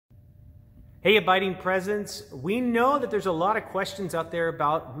Hey, Abiding Presence, we know that there's a lot of questions out there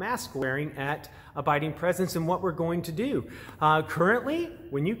about mask wearing at Abiding Presence and what we're going to do. Currently,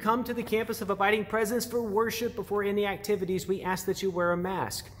 when you come to the campus of Abiding Presence for worship before any activities, we ask that you wear a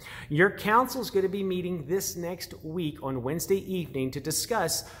mask. Your council is going to be meeting this next week on Wednesday evening to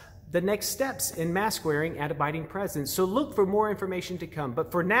discuss the next steps in mask wearing at Abiding Presence. So look for more information to come.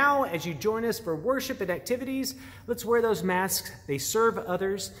 But for now, as you join us for worship and activities, let's wear those masks. They serve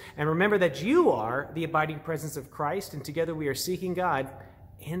others. And remember that you are the abiding presence of Christ, and together we are seeking God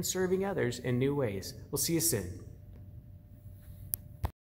and serving others in new ways. We'll see you soon.